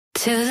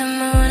To the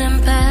moon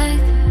and back,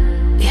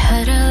 we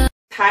had a...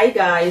 Hi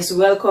guys,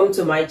 welcome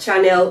to my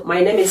channel.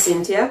 My name is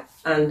Cynthia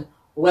and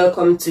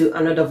welcome to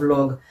another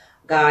vlog.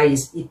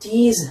 Guys, it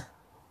is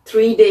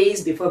 3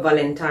 days before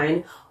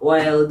Valentine,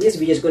 while this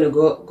video is going to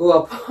go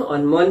up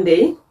on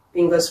Monday,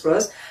 fingers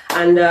crossed.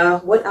 And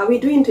what are we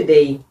doing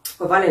today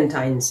for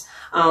Valentine's?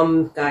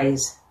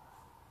 Guys,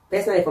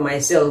 personally for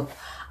myself,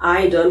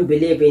 I don't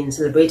believe in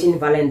celebrating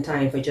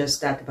Valentine for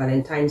just that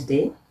Valentine's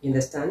Day, you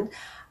understand?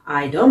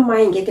 I don't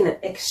mind getting an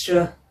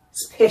extra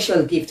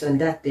special gift on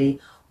that day,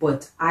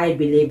 but I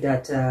believe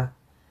that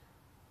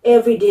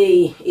every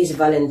day is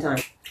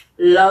Valentine.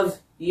 Love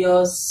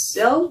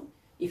yourself.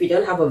 If you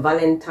don't have a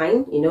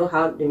Valentine, you know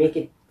how to make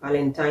it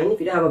Valentine. If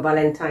you don't have a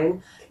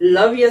Valentine,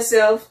 love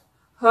yourself,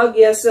 hug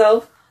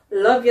yourself,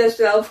 love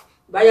yourself,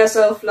 buy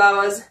yourself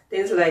flowers,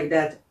 things like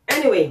that.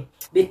 Anyway,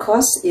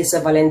 because it's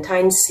a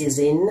Valentine's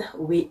season,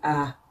 we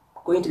are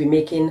going to be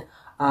making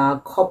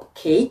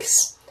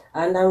cupcakes,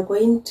 and I'm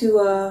going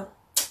to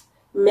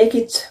make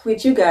it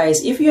with you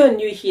guys. If you are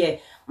new here,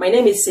 my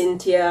name is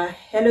Cynthia.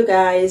 Hello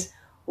guys,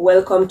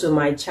 welcome to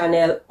my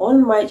channel.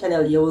 On my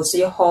channel you will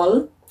see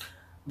haul,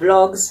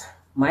 vlogs,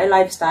 my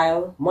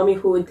lifestyle,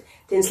 mommyhood,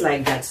 things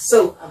like that.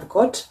 So I've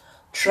got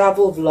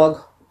travel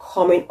vlog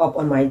coming up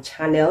on my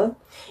channel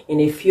in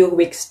a few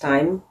weeks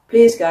time.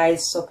 Please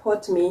guys,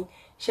 support me,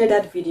 share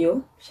that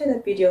video,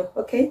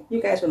 okay?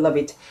 You guys will love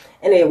it.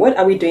 Anyway, what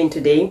are we doing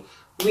today?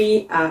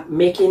 We are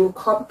making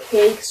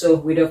cupcakes, so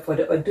without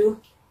further ado,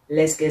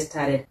 let's get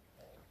started.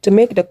 To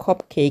make the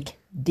cupcake,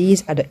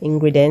 these are the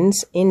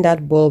ingredients. In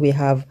that bowl we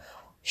have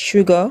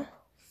sugar,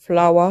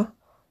 flour,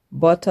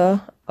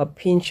 butter, a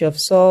pinch of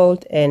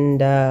salt, and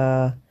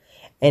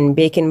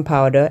baking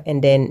powder.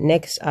 And then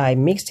next I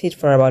mixed it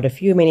for about a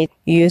few minutes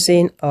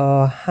using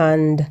a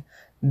hand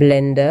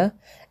blender.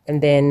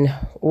 And then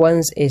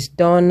once it's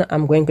done,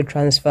 I'm going to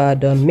transfer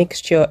the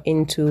mixture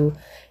into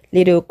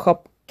little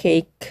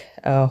cupcake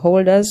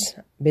holders.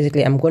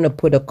 Basically, I'm going to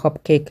put the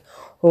cupcake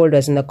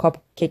holders in the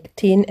cupcake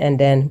tin and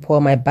then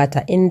pour my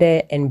batter in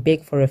there and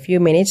bake for a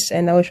few minutes,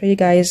 and I will show you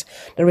guys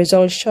the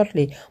results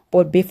shortly.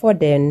 But before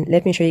then,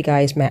 let me show you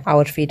guys my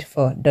outfit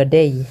for the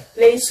day.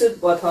 Plain suit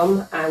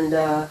bottom and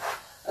a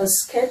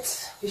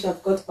skirt which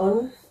I've got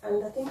on,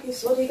 and I think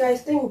it's, what do you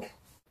guys think?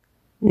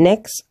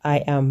 Next, I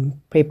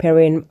am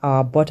preparing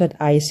our buttered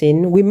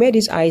icing. We made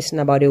this icing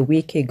about a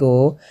week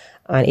ago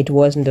and it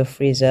was in the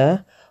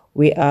freezer.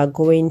 We are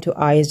going to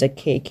ice the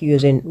cake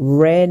using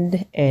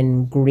red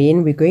and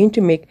green. We're going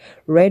to make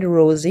red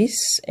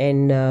roses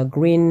and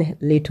green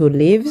little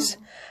leaves.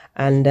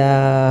 And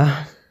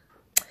I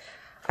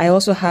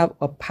also have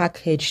a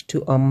package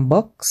to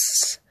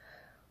unbox,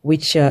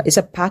 which is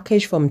a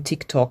package from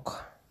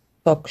TikTok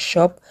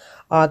shop.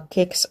 Our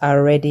cakes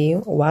are ready.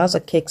 While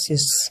the cakes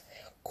is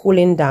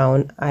cooling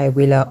down, I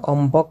will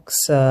unbox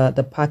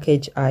the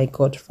package I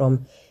got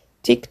from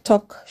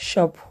TikTok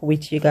shop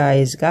with you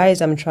guys.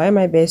 I'm trying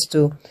my best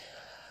to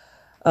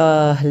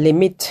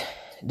limit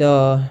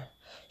the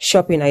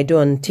shopping I do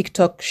on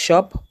TikTok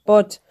shop,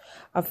 but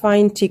I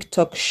find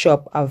TikTok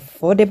shop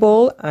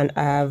affordable, and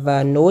I have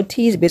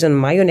noticed based on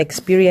my own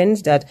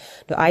experience that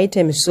the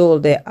items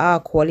sold there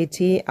are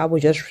quality. I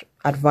would just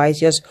advise,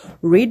 just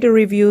read the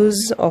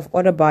reviews of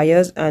other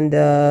buyers, and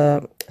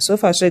so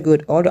far so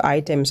good. All the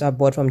items I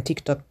bought from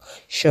TikTok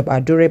shop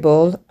are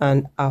durable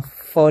and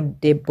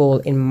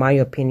affordable in my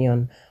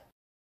opinion.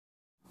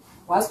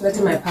 Whilst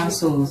collecting my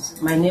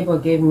parcels, my neighbor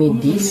gave me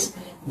this.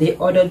 They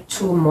ordered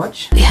too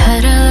much. We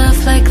had a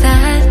love like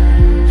that.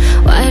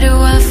 Why do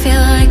I feel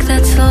like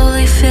that's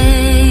slowly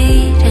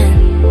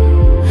fading?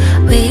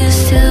 We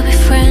used to be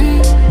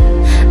friends.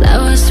 That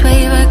was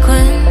way back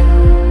when.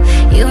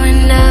 You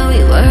and I,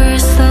 we were a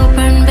slow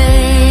burn,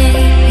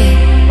 baby.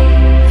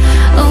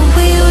 Oh,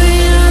 we were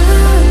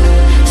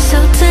young, so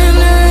damn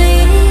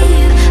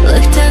naive.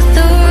 Looked at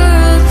the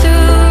world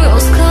through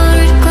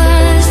rose-colored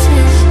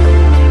glasses.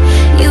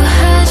 You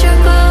had your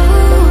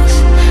goals,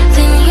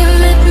 then you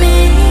met me.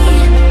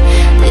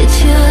 Did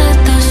you let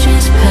those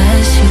dreams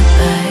pass you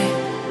by?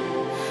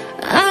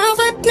 I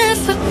would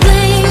never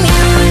blame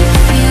you if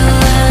you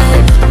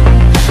left.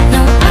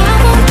 No, I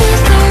won't be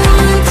the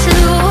one to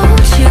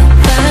hold you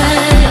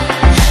back.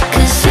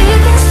 'Cause we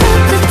can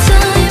stop the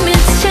time,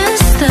 it's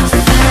just a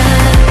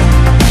fact.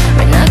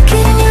 We're not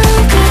getting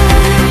younger,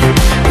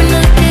 we're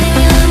not getting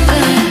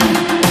younger.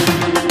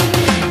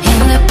 In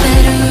the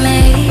bed we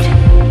made,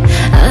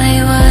 I lay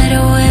wide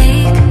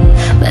awake,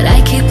 but I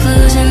keep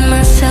losing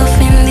myself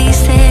in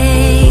these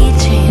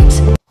daydreams.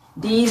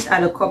 These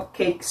are the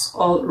cupcakes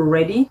all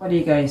ready. What do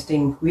you guys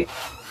think?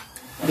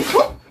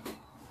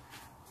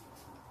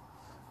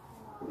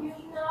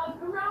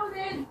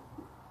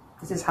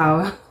 This is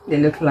how they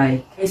look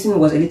like. Icing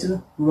was a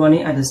little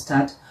runny at the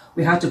start.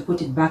 We had to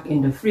put it back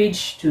in the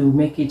fridge to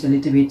make it a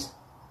little bit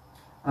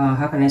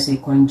how can I say,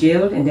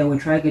 congealed, and then we'll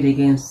try it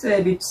again. Still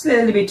a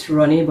little bit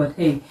runny, but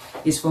hey,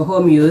 it's for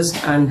home use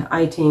and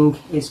I think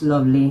it's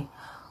lovely.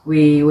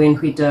 We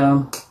went with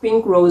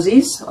pink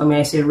roses, I mean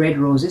I say red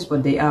roses,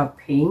 but they are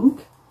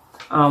pink,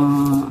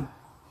 and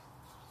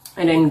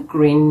then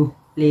green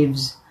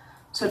leaves.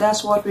 So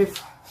that's what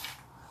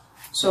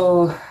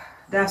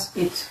that's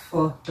it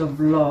for the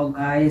vlog,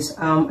 guys.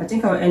 I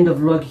think I'll end the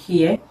vlog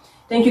here.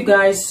 Thank you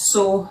guys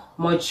so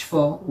much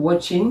for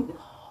watching.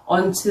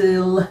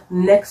 Until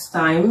next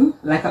time,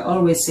 like I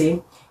always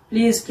say,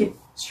 please keep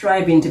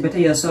striving to better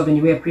yourself than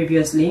you were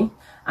previously,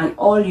 and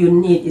all you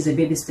need is a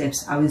baby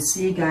steps. I will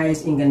see you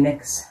guys in the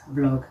next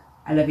vlog.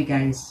 I love you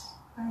guys.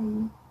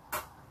 Bye.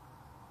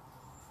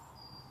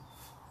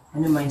 I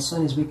know my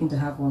son is waiting to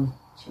have one.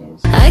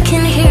 Cheers. I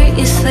can hear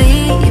you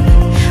sleep,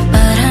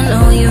 but I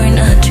know you're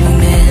not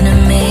dreaming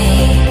of me.